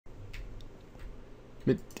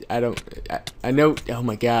But I know. Oh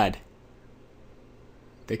my god.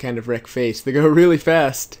 They kind of wreck face. They go really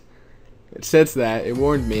fast. It says that. It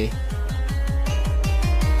warned me.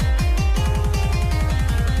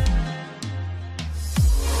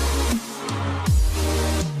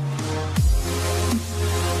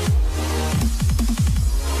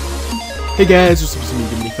 Hey guys, what's up? It's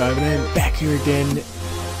me, Megamod, and I'm back here again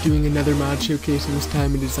doing another mod showcase, and this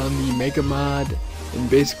time it is on the Megamod. And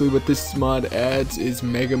basically what this mod adds is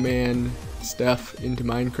Mega Man stuff into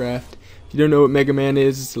Minecraft. If you don't know what Mega Man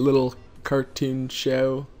is, it's a little cartoon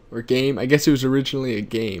show or game. I guess it was originally a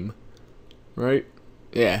game, right?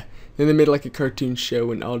 Yeah. Then they made like a cartoon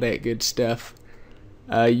show and all that good stuff.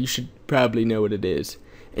 You should probably know what it is.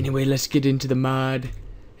 Anyway, let's get into the mod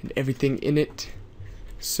and everything in it.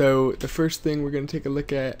 So the first thing we're going to take a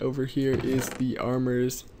look at over here is the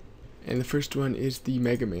armors, and the first one is the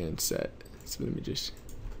Mega Man set. So let me just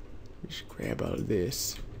grab all of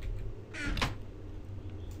this.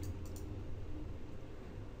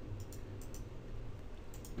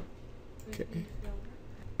 Okay.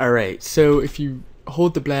 Alright, so if you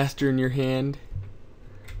hold the blaster in your hand,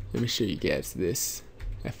 let me show you guys this.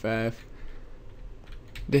 F5.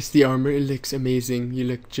 That's the armor. It looks amazing. You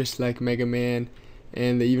look just like Mega Man.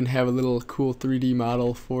 And they even have a little cool 3D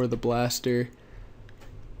model for the blaster.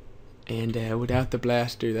 And without the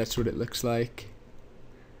blaster, that's what it looks like.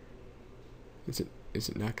 Is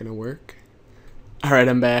it not gonna work? Alright,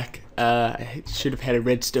 I'm back. I should have had a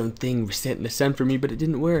redstone thing reset in the sun for me, but it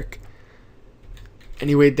didn't work.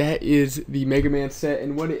 Anyway, that is the Mega Man set,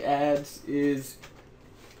 and what it adds is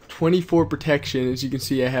 24 protection. As you can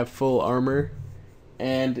see, I have full armor,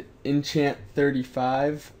 and enchant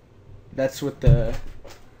 35. That's what the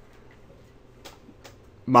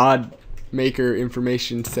mod maker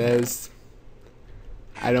information says.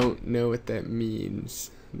 I don't know what that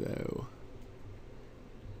means though.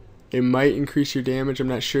 It might increase your damage, I'm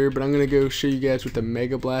not sure, but I'm gonna go show you guys what the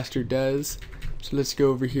Mega Blaster does. So let's go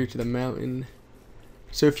over here to the mountain.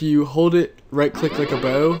 So if you hold it, right click like a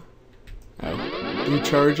bow, you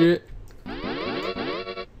charge it.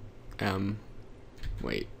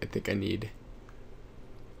 Wait, I think I know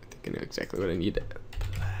exactly what I need.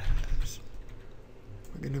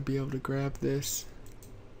 We're gonna be able to grab this.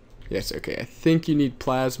 Yes, okay. I think you need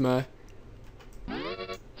plasma.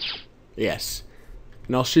 Yes.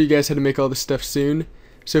 And I'll show you guys how to make all this stuff soon.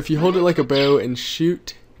 So if you hold it like a bow and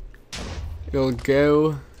shoot, it'll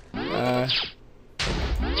go.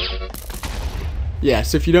 Yeah,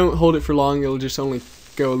 so if you don't hold it for long, it'll just only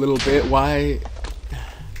go a little bit. Why?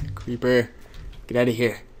 Creeper. Get out of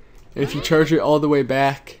here. And if you charge it all the way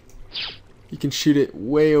back, you can shoot it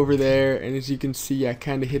way over there, and as you can see, I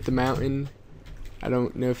kind of hit the mountain. I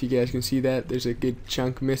don't know if you guys can see that. There's a good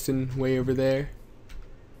chunk missing way over there.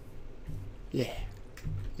 Yeah.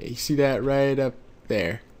 Yeah, you see that right up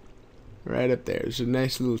there. Right up there. There's a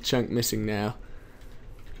nice little chunk missing now.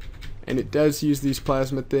 And it does use these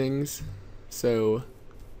plasma things, so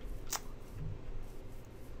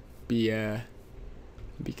be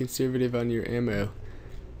conservative on your ammo.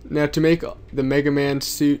 Now to make the Mega Man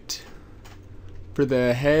suit, for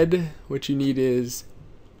the head, what you need is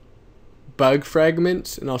bug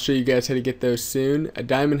fragments, and I'll show you guys how to get those soon, a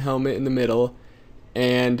diamond helmet in the middle,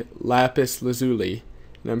 and lapis lazuli.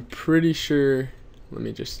 And I'm pretty sure, let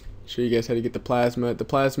me just show you guys how to get the plasma. The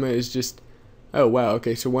plasma is just, oh wow,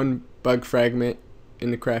 okay, so one bug fragment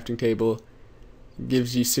in the crafting table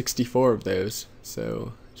gives you 64 of those,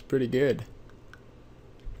 so it's pretty good.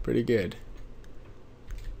 Pretty good.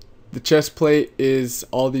 The chest plate is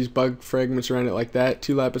all these bug fragments around it like that.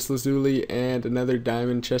 2 lapis lazuli and another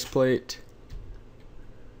diamond chest plate.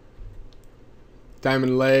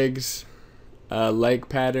 Diamond legs, leg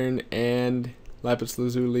pattern, and lapis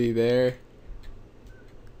lazuli there.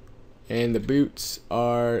 And the boots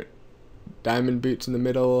are diamond boots in the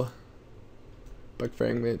middle, bug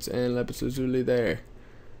fragments, and lapis lazuli there.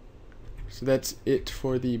 So that's it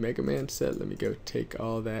for the Mega Man set. Let me go take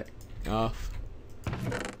all that off.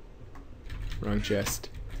 Wrong chest.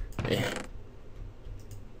 Yeah.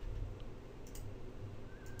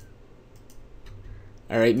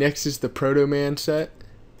 Alright, next is the Proto Man set.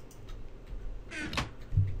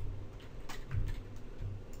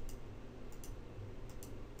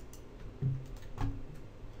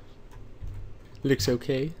 Looks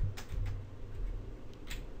okay.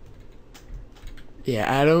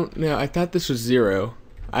 Yeah, I don't know. I thought this was 0.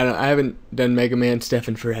 I haven't done Mega Man stuff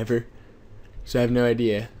in forever, so I have no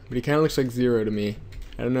idea. But he kind of looks like 0 to me.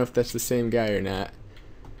 I don't know if that's the same guy or not.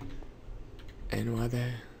 And why the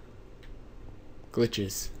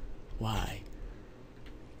glitches? Why?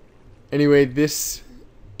 Anyway, this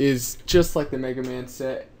is just like the Mega Man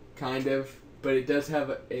set, kind of, but it does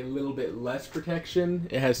have a little bit less protection.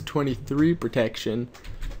 It has 23 protection,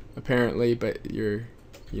 apparently, but your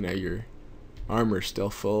armor's still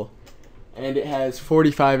full. And it has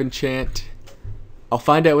 45 enchant. I'll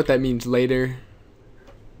find out what that means later,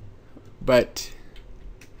 but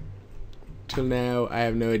till now I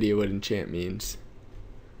have no idea what enchant means.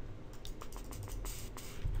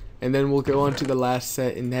 And then we'll go on to the last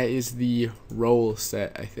set, and that is the roll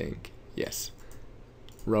set, I think. Yes.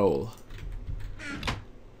 Roll.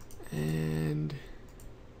 And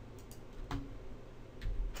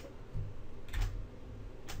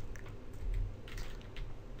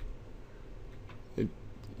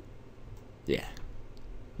yeah.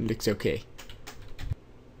 It looks okay.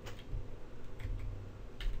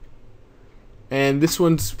 And this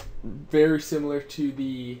one's very similar to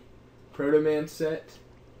the Proto Man set,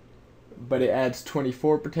 but it adds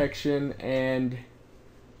 24 protection and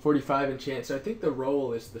 45 enchant. So I think the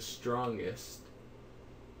roll is the strongest.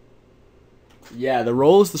 Yeah, the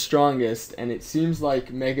roll is the strongest, and it seems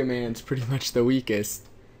like Mega Man's pretty much the weakest,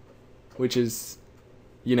 which is,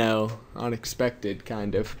 you know, unexpected,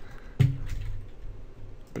 kind of.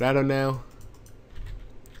 But I don't know.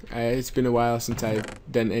 It's been a while since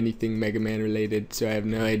I've done anything Mega Man related, so I have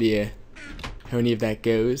no idea how any of that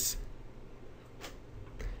goes.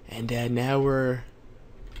 And now I'm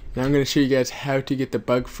going to show you guys how to get the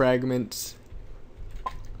bug fragments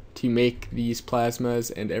to make these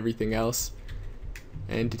plasmas and everything else.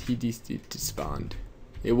 And did he despawn?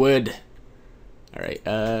 It would. Alright,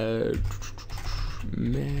 Alright.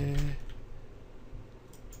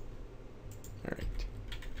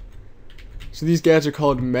 So these guys are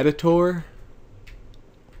called Metator.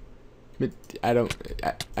 I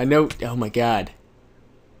know, oh my god.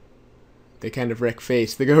 They kind of wreck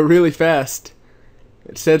face. They go really fast.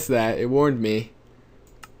 It says that. It warned me.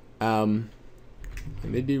 And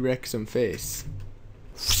they do wreck some face.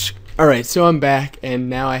 Alright, so I'm back, and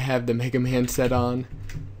now I have the Mega Man set on.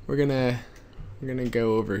 We're gonna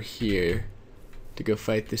go over here to go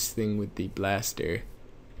fight this thing with the blaster.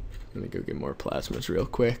 Let me go get more plasmas real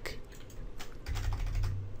quick.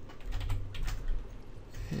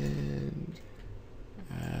 And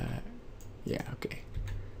yeah, okay.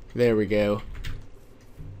 There we go.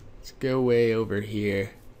 Let's go way over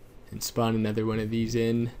here and spawn another one of these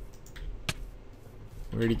in.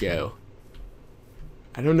 Where'd he go?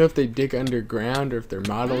 I don't know if they dig underground or if their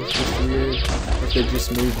model's just weird, or if they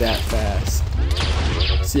just move that fast.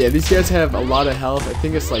 So yeah, these guys have a lot of health. I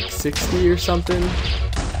think it's like 60 or something.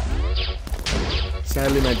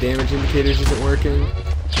 Sadly, my damage indicators isn't working.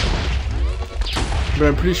 But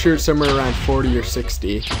I'm pretty sure it's somewhere around 40 or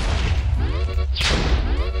 60.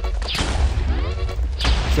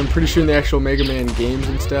 So I'm pretty sure in the actual Mega Man games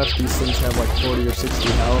and stuff, these things have like 40 or 60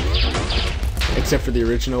 health. Except for the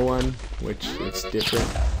original one, which is different.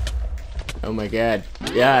 Oh my god.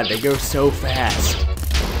 Yeah, they go so fast.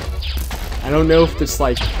 I don't know if it's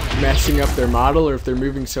like messing up their model or if they're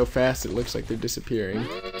moving so fast it looks like they're disappearing.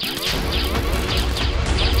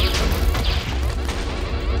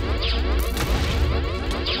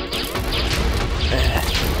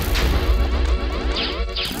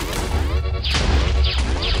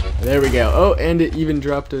 There we go. Oh, and it even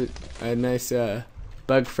dropped a nice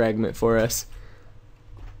bug fragment for us.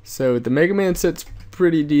 So the Mega Man set's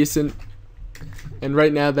pretty decent, and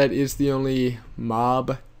right now that is the only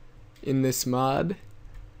mob in this mod.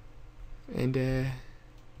 And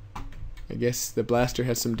I guess the blaster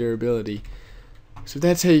has some durability. So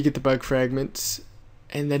that's how you get the bug fragments.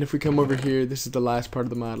 And then if we come over here, this is the last part of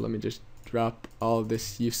the mod. Let me just drop all of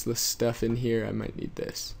this useless stuff in here. I might need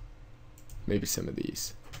this. Maybe some of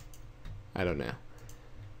these. I don't know.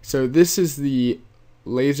 So this is the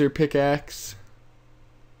laser pickaxe.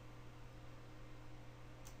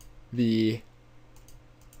 This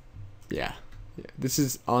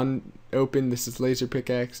is on open. This is laser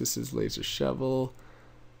pickaxe. This is laser shovel,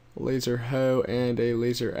 laser hoe, and a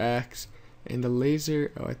laser axe. And the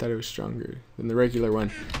laser, oh, I thought it was stronger than the regular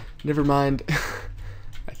one. Never mind.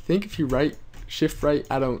 I think if you shift right,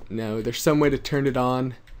 I don't know. There's some way to turn it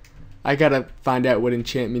on. I gotta find out what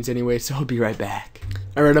enchant means anyway, so I'll be right back.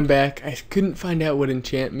 Alright, I'm back. I couldn't find out what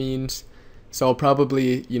enchant means, so I'll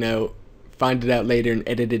probably, you know, find it out later and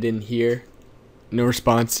edit it in here. No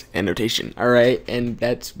response, annotation. Alright, and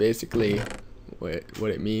that's basically what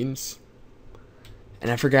it means. And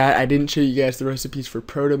I forgot, I didn't show you guys the recipes for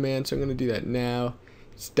Proto Man, so I'm going to do that now.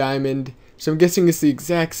 It's diamond. So I'm guessing it's the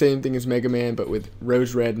exact same thing as Mega Man, but with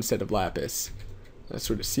rose red instead of lapis. That's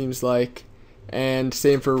what it seems like. And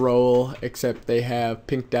same for roll, except they have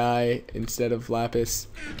pink dye instead of lapis.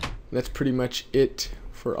 That's pretty much it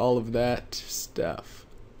for all of that stuff.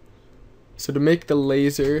 So to make the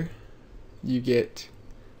laser, you get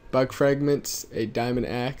bug fragments, a diamond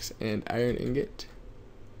axe, and iron ingot.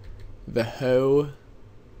 The hoe,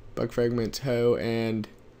 bug fragments, hoe, and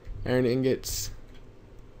iron ingots.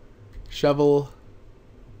 Shovel,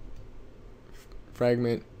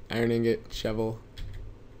 fragment, iron ingot, shovel.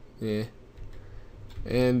 Yeah.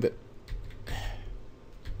 And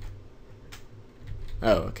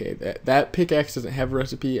oh, okay. That pickaxe doesn't have a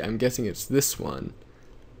recipe. I'm guessing it's this one.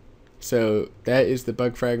 So that is the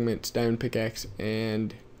bug fragments, diamond pickaxe,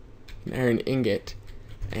 and an iron ingot.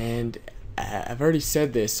 And I've already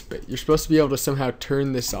said this, but you're supposed to be able to somehow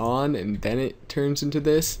turn this on, and then it turns into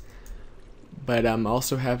this. But I'm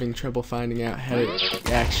also having trouble finding out how to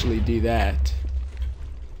actually do that.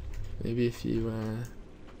 Maybe if you,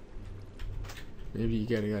 maybe you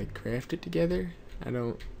gotta like craft it together? I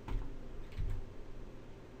don't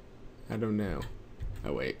know.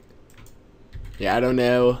 Oh wait. Yeah, I don't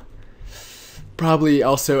know. Probably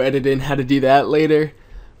also edit in how to do that later.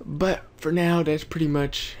 But for now, that's pretty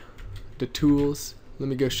much the tools. Let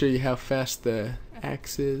me go show you how fast the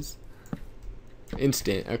axe is.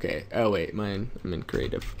 Instant, okay. Oh wait, I'm in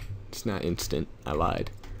creative. It's not instant, I lied.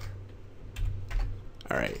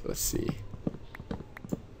 Alright, let's see.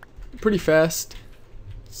 Pretty fast.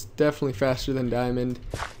 It's definitely faster than diamond.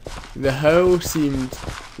 The hoe seemed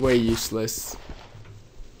way useless.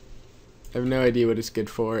 I have no idea what it's good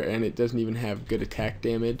for, and it doesn't even have good attack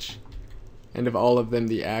damage. And of all of them,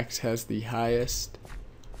 the axe has the highest.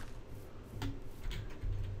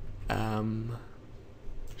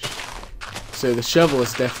 So the shovel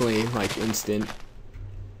is definitely like instant.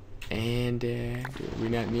 And we're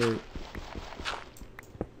not near.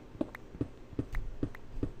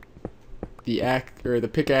 The axe or the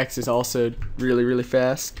pickaxe is also really, really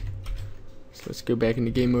fast. So let's go back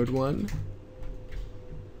into game mode 1.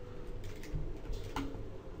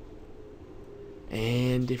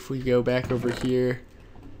 And if we go back over here,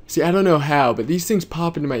 see, I don't know how, but these things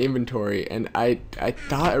pop into my inventory, and I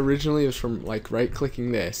thought originally it was from like right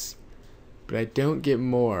clicking this, but I don't get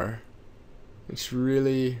more. It's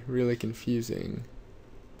really, really confusing.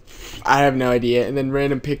 I have no idea. And then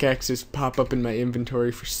random pickaxes pop up in my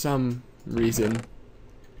inventory for some reason,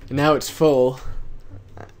 and now it's full.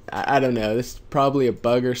 I don't know. This is probably a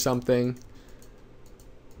bug or something.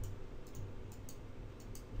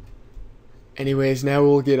 Anyways, now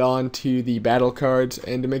we'll get on to the battle cards,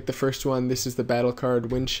 and to make the first one, this is the battle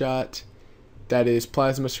card Wind Shot. That is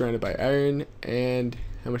plasma surrounded by iron, and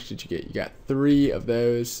how much did you get? You got 3 of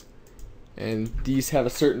those, and these have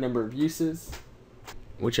a certain number of uses,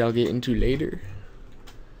 which I'll get into later.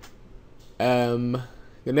 The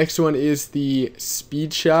next one is the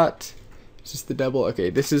Speed Shot. Is this the double?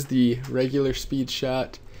 Okay, this is the regular Speed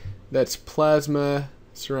Shot. That's plasma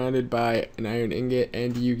surrounded by an iron ingot,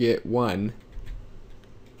 and you get 1.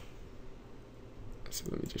 So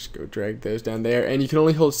let me just go drag those down there, and you can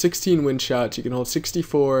only hold 16 wind shots. You can hold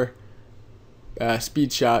 64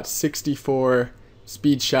 speed shots, 64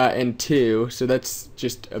 speed shot, and 2. So that's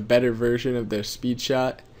just a better version of the speed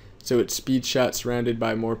shot. So it's speed shot surrounded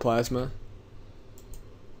by more plasma.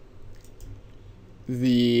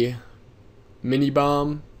 The mini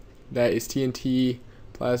bomb, that is TNT,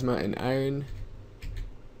 plasma, and iron.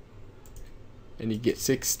 And you get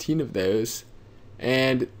 16 of those.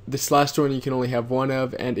 And this last one you can only have 1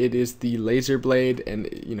 of, and it is the laser blade, and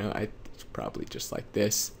you know, it's probably just like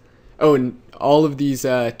this. Oh, and all of these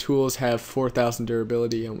tools have 4,000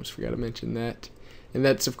 durability. I almost forgot to mention that. And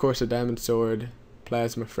that's of course a diamond sword,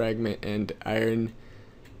 plasma fragment, and iron.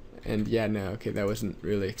 And yeah, no, okay, that wasn't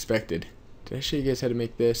really expected. Did I show you guys how to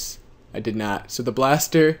make this? I did not. So the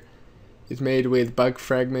blaster is made with bug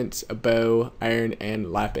fragments, a bow, iron,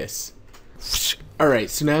 and lapis. Alright,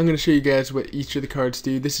 so now I'm going to show you guys what each of the cards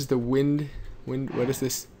do. This is the wind, what is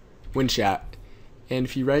this? Wind shot. And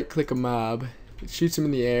if you right click a mob, it shoots them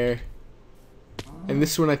in the air. And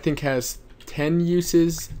this one I think has 10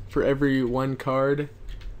 uses for every 1 card.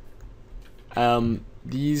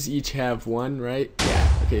 These each have 1, right?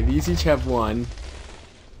 Yeah, okay, these each have 1.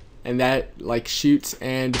 And that like shoots,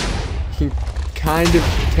 and you can kind of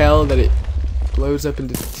tell that it blows up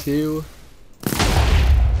into 2.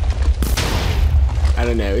 I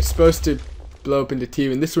don't know, it's supposed to blow up into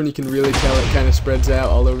 2, and this one you can really tell it kind of spreads out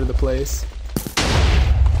all over the place.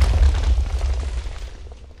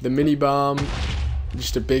 The mini bomb,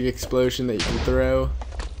 just a big explosion that you can throw.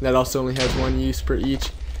 That also only has 1 use per each.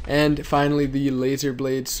 And finally the laser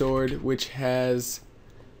blade sword, which has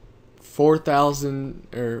 4,000,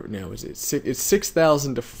 or no, it's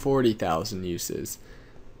 6,000 to 40,000 uses.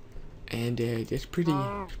 And it's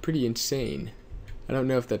pretty insane. I don't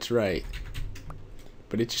know if that's right,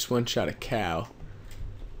 but it just one-shot a cow.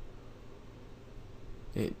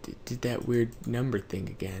 It did that weird number thing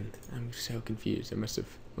again. I'm so confused. I must have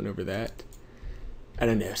went over that. I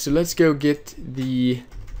don't know. So let's go get the...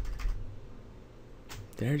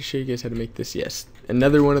 Did I already show you guys how to make this? Yes.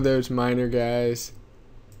 Another one of those miner guys.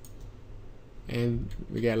 And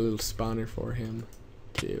we got a little spawner for him,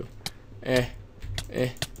 too.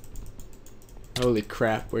 Holy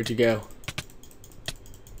crap, where'd you go?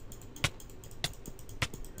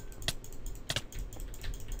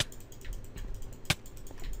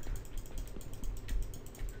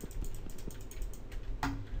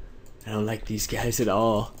 I don't like these guys at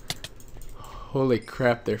all. Holy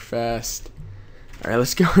crap, they're fast. Alright,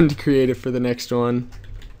 let's go into creative for the next one.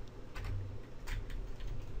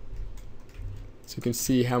 So you can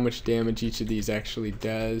see how much damage each of these actually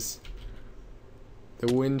does.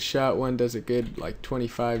 The wind shot one does a good like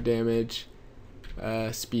 25 damage.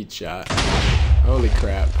 Speed shot. Holy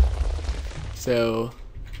crap. So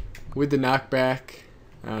with the knockback,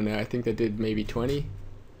 I don't know, I think that did maybe 20.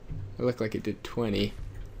 It looked like it did 20.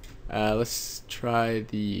 Let's try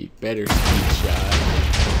the better speed shot.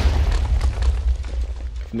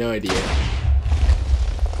 I have no idea.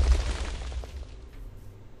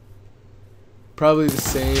 Probably the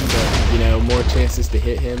same, but you know, more chances to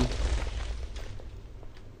hit him.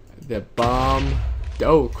 The bomb.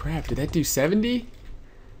 Oh crap, did that do 70?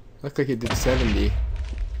 Looked like it did 70.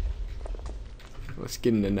 Let's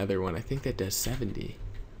get in another one. I think that does 70.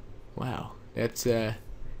 Wow, that's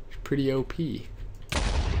pretty OP.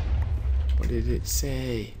 What did it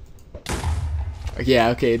say? Yeah,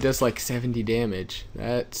 okay, it does like 70 damage.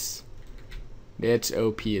 That's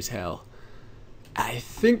OP as hell. I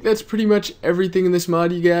think that's pretty much everything in this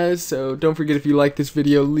mod, you guys. So don't forget, if you like this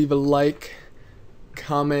video, leave a like,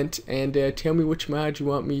 comment, and tell me which mod you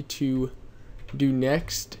want me to do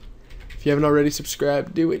next. If you haven't already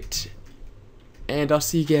subscribed, do it. And I'll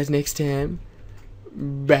see you guys next time.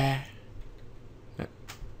 Bye.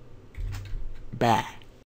 Bye.